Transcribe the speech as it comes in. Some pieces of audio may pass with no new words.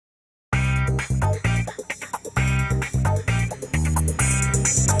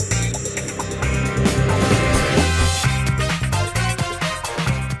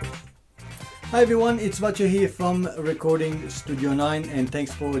Hi everyone, it's Vacha here from Recording Studio 9 and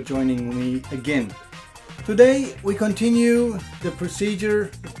thanks for joining me again. Today we continue the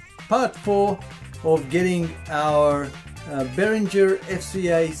procedure, part 4 of getting our Behringer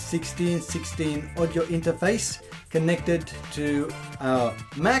FCA1616 audio interface connected to our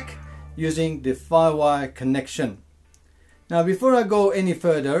Mac using the Firewire connection. Now before I go any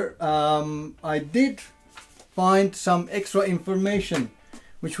further, I did find some extra information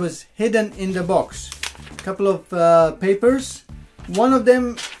which was hidden in the box. A couple of papers. One of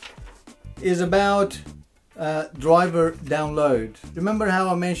them is about driver download. Remember how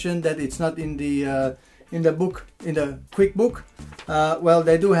I mentioned that it's not in the book, in the quick book? Well,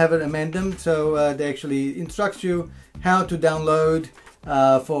 they do have an amendment, so they actually instruct you how to download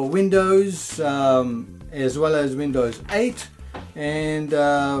for Windows as well as Windows 8 and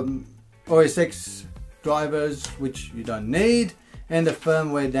OS X drivers, which you don't need, and the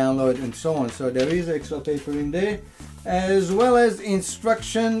firmware download and so on. So there is extra paper in there, as well as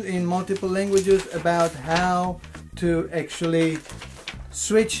instructions in multiple languages about how to actually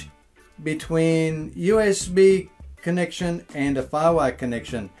switch between USB connection and a Firewire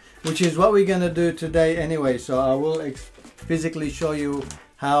connection, which is what we're going to do today anyway. So I will physically show you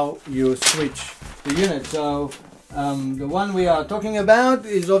how you switch the unit. So the one we are talking about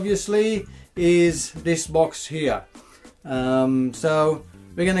is obviously this box here. So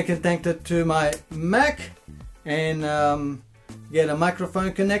we're going to connect it to my Mac and get a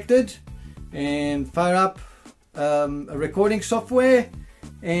microphone connected and fire up a recording software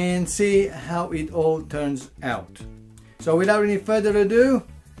and see how it all turns out. So without any further ado,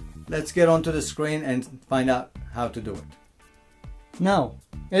 let's get onto the screen and find out how to do it. Now,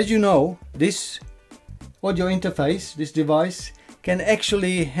 as you know, this audio interface, this device, can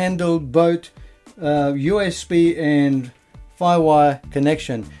actually handle both USB and Firewire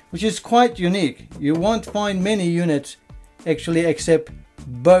connection, which is quite unique. You won't find many units actually accept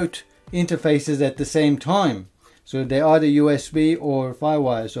both interfaces at the same time. So they are the USB or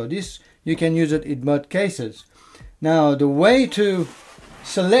Firewire. So this, you can use it in both cases. Now the way to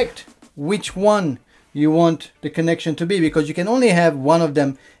select which one you want the connection to be, because you can only have one of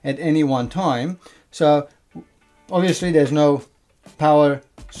them at any one time. So obviously there's no power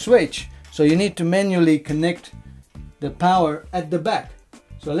switch. So you need to manually connect the power at the back.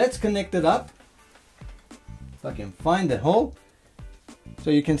 So let's connect it up. If I can find the hole. So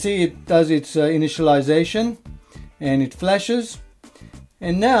you can see it does its initialization and it flashes.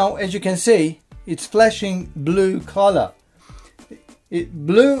 And now, as you can see, it's flashing blue color.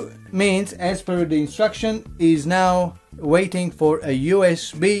 Blue means, as per the instruction, is now waiting for a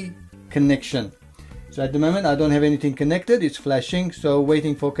USB connection. So at the moment I don't have anything connected, it's flashing, so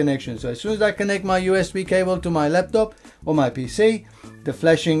waiting for connection. So as soon as I connect my USB cable to my laptop or my PC, the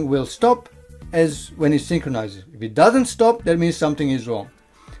flashing will stop as when it synchronizes. If it doesn't stop, that means something is wrong.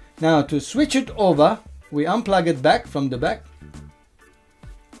 Now to switch it over, we unplug it back from the back.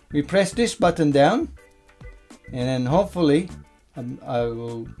 We press this button down and then hopefully I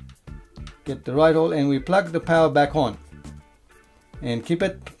will get the right hole, and we plug the power back on and keep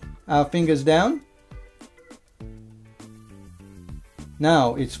our fingers down.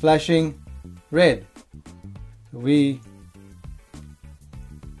 Now it's flashing red.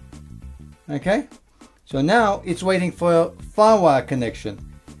 Okay, so now it's waiting for a Firewire connection.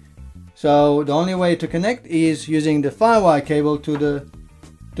 So the only way to connect is using the Firewire cable to the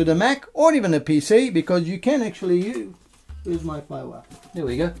Mac or even a PC, because you can actually use my Firewire. There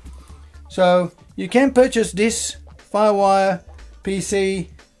we go. So you can purchase this Firewire PC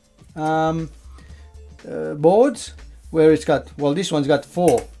boards, where it's got, well, this one's got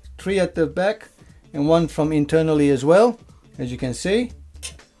 3 at the back and 1 from internally as well, as you can see.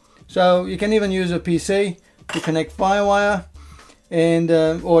 So you can even use a PC to connect Firewire, and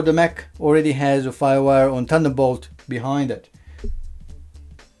or the Mac already has a Firewire on Thunderbolt behind it.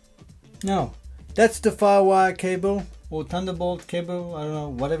 Now that's the Firewire cable or Thunderbolt cable, I don't know,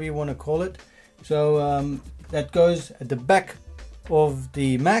 whatever you want to call it. So that goes at the back of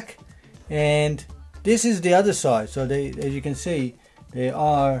the Mac, and this is the other side. So as you can see, they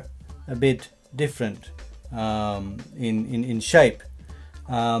are a bit different in shape.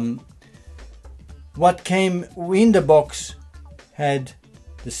 What came in the box had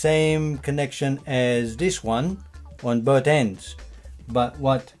the same connection as this one on both ends, but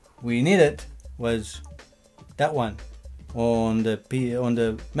what we needed was that one on the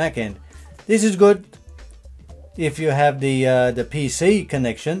Mac end. This is good if you have the PC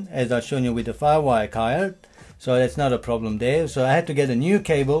connection, as I've shown you with the Firewire card, so that's not a problem there. So I had to get a new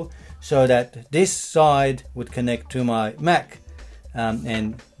cable so that this side would connect to my Mac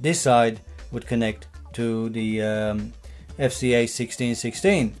and this side would connect to the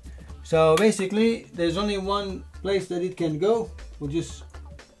FCA1616. So basically there's only one place that it can go. We'll just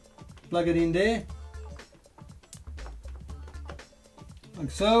plug it in there like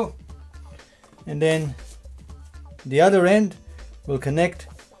so, and then the other end will connect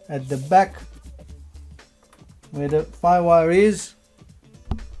at the back where the Firewire is.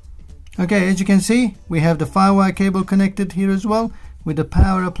 Okay, as you can see, we have the Firewire cable connected here as well with the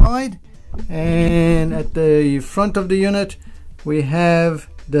power applied, and at the front of the unit we have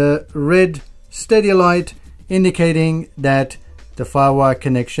the red steady light indicating that the Firewire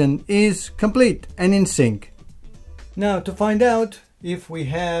connection is complete and in sync. Now, to find out if we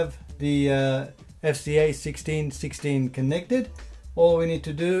have the FCA1616 connected, all we need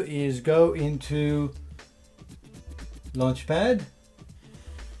to do is go into Launchpad,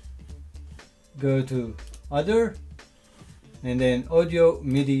 go to Other, and then Audio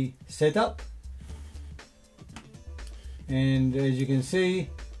MIDI Setup, and as you can see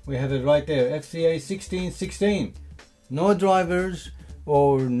we have it right there, FCA1616. No drivers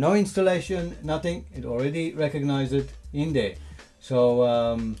or no installation, nothing. It already recognized it in there. So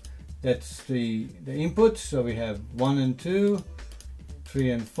that's the input. So we have 1 and 2,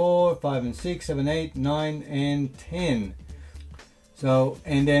 3 and 4, 5 and 6, 7, 8, 9 and 10. So,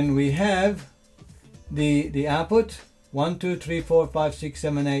 and then we have the output 1, 2, 3, 4, 5, 6,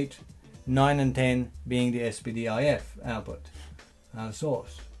 7, 8, 9 and 10 being the SPDIF output, our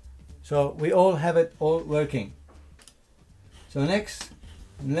source. So we all have it all working. So next,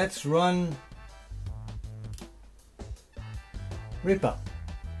 let's run Ripper.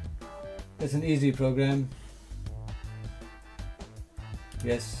 It's an easy program.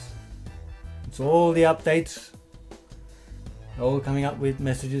 Yes, it's all the updates, all coming up with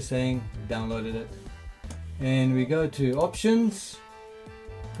messages saying we downloaded it. And we go to Options,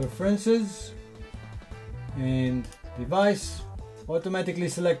 Preferences, and Device. Automatically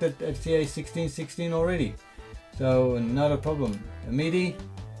selected FCA1616 already, so not a problem. A MIDI,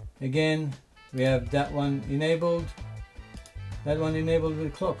 again we have that one enabled,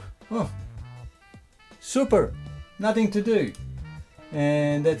 with clock. Oh, super, nothing to do.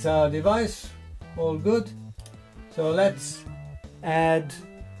 And that's our device, all good. So let's add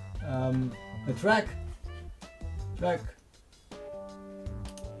a track,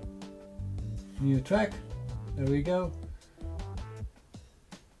 new track, there we go.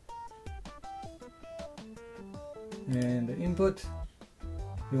 And the input,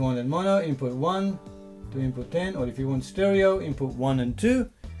 we wanted mono, input 1 to input 10, or if you want stereo, input 1 and 2,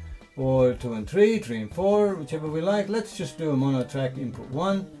 or 2 and 3, 3 and 4, whichever we like. Let's just do a mono track, input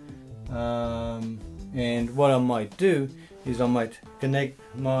 1. And what I might do is I might connect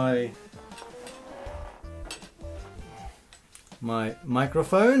my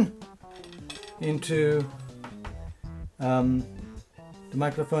microphone into the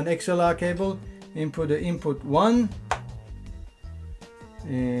microphone XLR cable, input the input 1,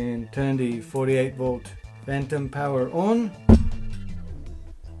 and turn the 48 volt phantom power on.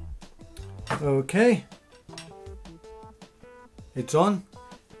 Okay, it's on,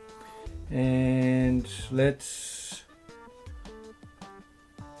 and let's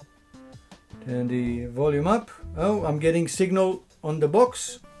turn the volume up. Oh, I'm getting signal on the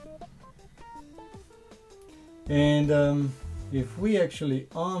box, and if we actually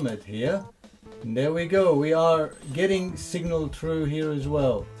arm it here, and there we go, we are getting signal through here as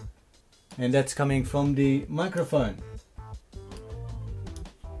well, and that's coming from the microphone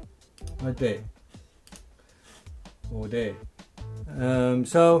right there, or there.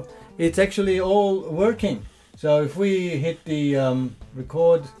 So it's actually all working. So if we hit the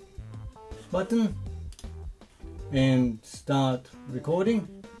record button and start recording,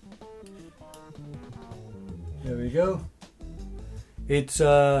 there we go. It's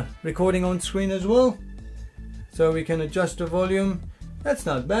recording on screen as well, so we can adjust the volume. That's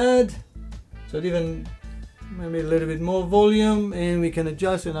not bad. So even maybe a little bit more volume, and we can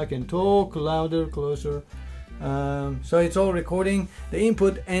adjust, and I can talk louder, closer. So it's all recording. The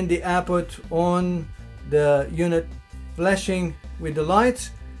input and the output on the unit flashing with the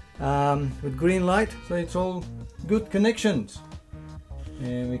lights, with green light. So it's all good connections,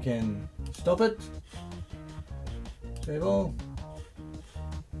 and we can stop it, save all.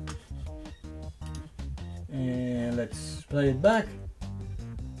 And let's play it back.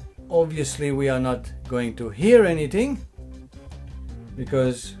 Obviously we are not going to hear anything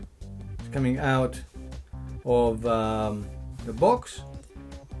because it's coming out of the box.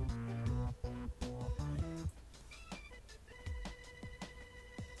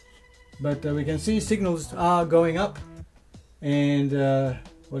 But we can see signals are going up, and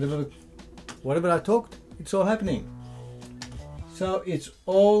whatever whatever I talked, it's all happening. So it's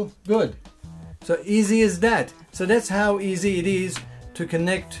all good. So easy as that. So that's how easy it is to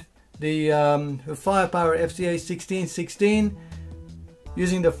connect the Firewire FCA1616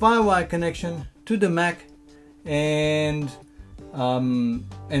 using the Firewire connection to the Mac and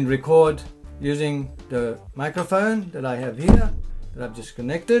record using the microphone that I have here that I've just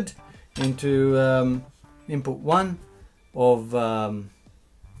connected into input 1 of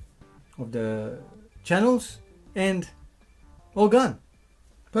the channels, and all gone.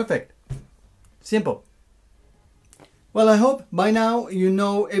 Perfect. Simple. Well, I hope by now you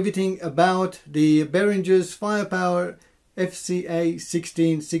know everything about the Behringer's Firewire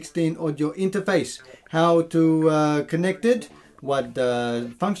FCA1616 audio interface, how to connect it, what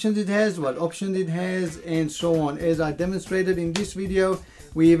functions it has, what options it has, and so on. As I demonstrated in this video,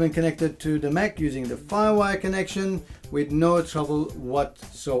 we even connected to the Mac using the Firewire connection with no trouble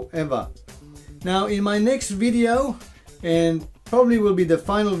whatsoever. Now in my next video, and probably will be the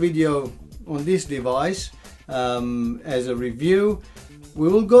final video on this device as a review, we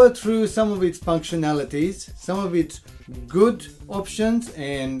will go through some of its functionalities, some of its good options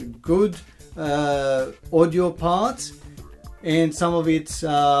and good audio parts, and some of its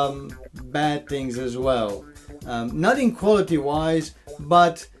bad things as well. Not in quality wise,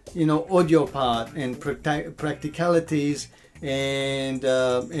 but you know, audio part and practicalities and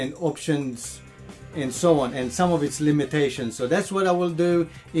options and so on, and some of its limitations. So that's what I will do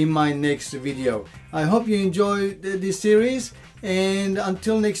in my next video. I hope you enjoyed this series, and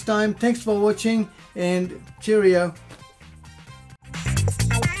until next time, thanks for watching and cheerio.